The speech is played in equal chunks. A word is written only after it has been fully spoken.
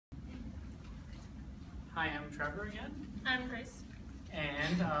Hi, I'm Trevor again. I'm Grace.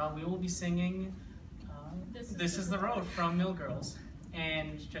 And we will be singing This is the Road from Mill Girls.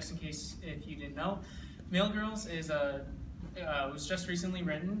 And just in case if you didn't know, Mill Girls is was just recently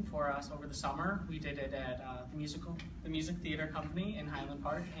written for us over the summer. We did it at the Music Theater Company in Highland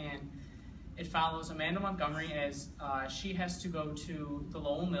Park, and it follows Amanda Montgomery as she has to go to the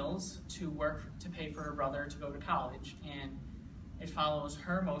Lowell Mills to work to pay for her brother to go to college. And it follows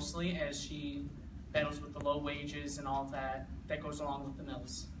her mostly as she battles with the low wages and all of that goes along with the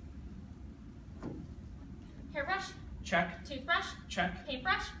mills. Hairbrush. Check. Toothbrush. Check.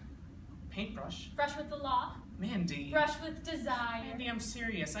 Paintbrush. Paintbrush. Brush with the law. Mandy. Brush with desire. Mandy, I'm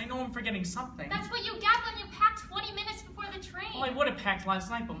serious. I know I'm forgetting something. That's what you get when you pack 20 minutes before the train. Well, I would have packed last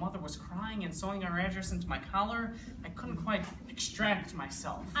night, but Mother was crying and sewing our address into my collar. I couldn't quite extract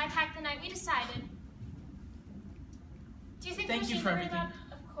myself. I packed the night we decided. Do you think Thank you for everything.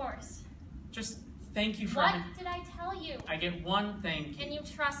 Of course. Just thank you for What did I tell you? I get one thank you. Can you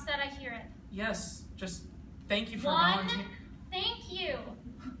trust that I hear it? Yes, just thank you for One volunteering. thank you.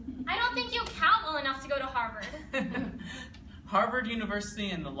 I don't think you count well enough to go to Harvard. Harvard University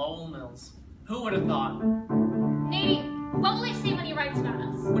and the Lowell Mills. Who would have thought? Nate, what will he say when he writes about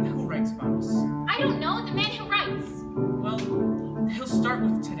us? Who writes about us? I don't know, the man who writes. Well, he'll start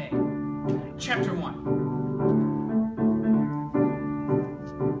with today. Chapter 1.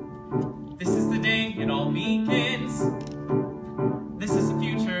 This is the day it all begins. This is the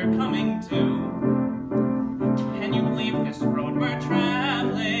future coming to. Can you believe this road we're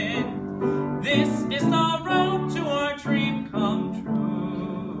traveling? This is the road to our dream come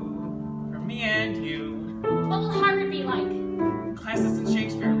true. For me and you. What will Harvard be like? Classes in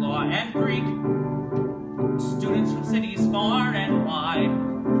Shakespeare, law, and Greek. Students from cities far and wide.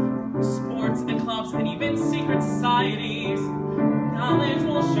 Sports and clubs and even secret societies. College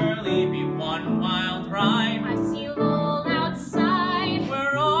will surely be one wild ride. I see Lowell outside.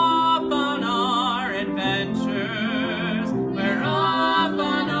 We're off on our adventures. We're off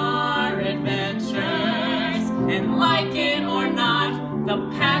on our adventures. And like it or not, the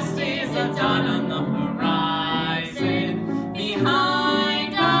past is a dot on the horizon.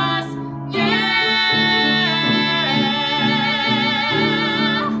 Behind us, yeah!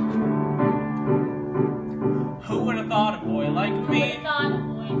 Who would have thought a boy like me?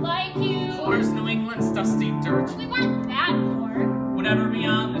 Like you. Pours New England's dusty dirt. We weren't that poor. Would ever be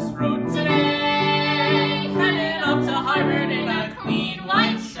on this road today. Headed up to Harvard in a clean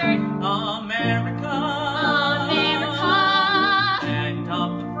white shirt. America. America. Land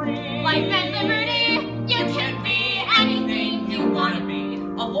of the free. Life and liberty. You can be anything you want to be.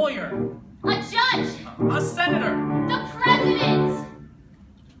 A lawyer. A judge. A senator. The president.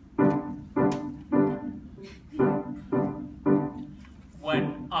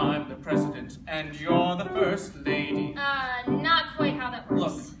 When I'm the president and you're the first lady. Not quite how that works.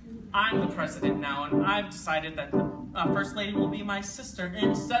 Look, I'm the president now, and I've decided that the first lady will be my sister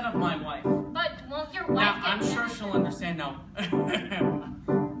instead of my wife. But won't your wife Now, I'm sure she'll understand now.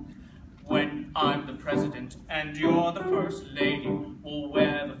 When I'm the president and you're the first lady, we'll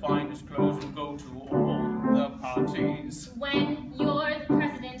wear the finest clothes and go to all the parties. When you're the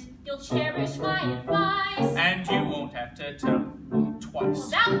president, you'll cherish my advice. And you won't have to tell me twice. Well,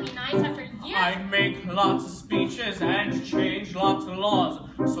 that would be nice after years. I make lots of speeches and change lots of laws,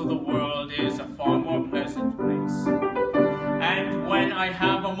 so the world is a far more pleasant place. And when I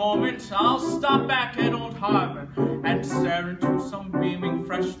have a moment, I'll stop back at old Harvard and stare into some beaming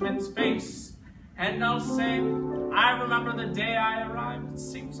freshman's face. And I'll say, I remember the day I arrived. It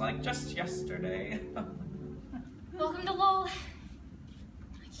seems like just yesterday. Welcome to Lowell.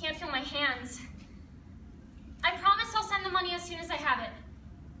 I can't feel my hands. I promise I'll send the money as soon as I have it.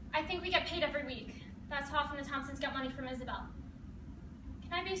 I think we get paid every week. That's how often the Thompsons get money from Isabel.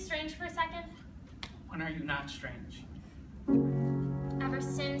 Can I be strange for a second? When are you not strange? Ever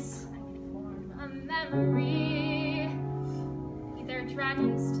since I could form a memory, either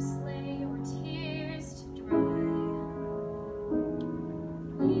dragons to slay or tears to dry.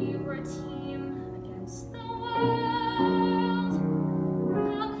 We were a team against the world.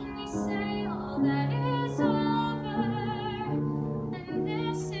 How can we say all that is over? And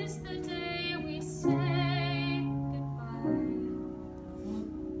this is the day we say goodbye.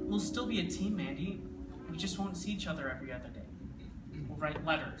 We'll still be a team, Mandy. We just won't see each other every other day. We'll write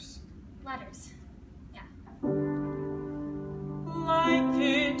letters. Letters. Yeah. Like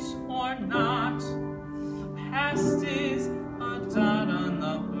it or not, the past is a dot on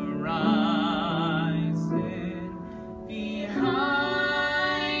the horizon.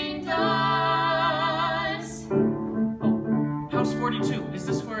 Behind us. Oh, house 42. Is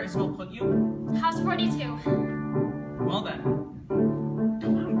this where quarters will put you? House 42. Well then,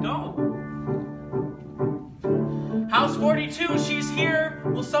 come on, go. House 42, she's here.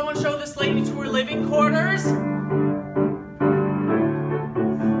 Will someone show this lady to her living quarters?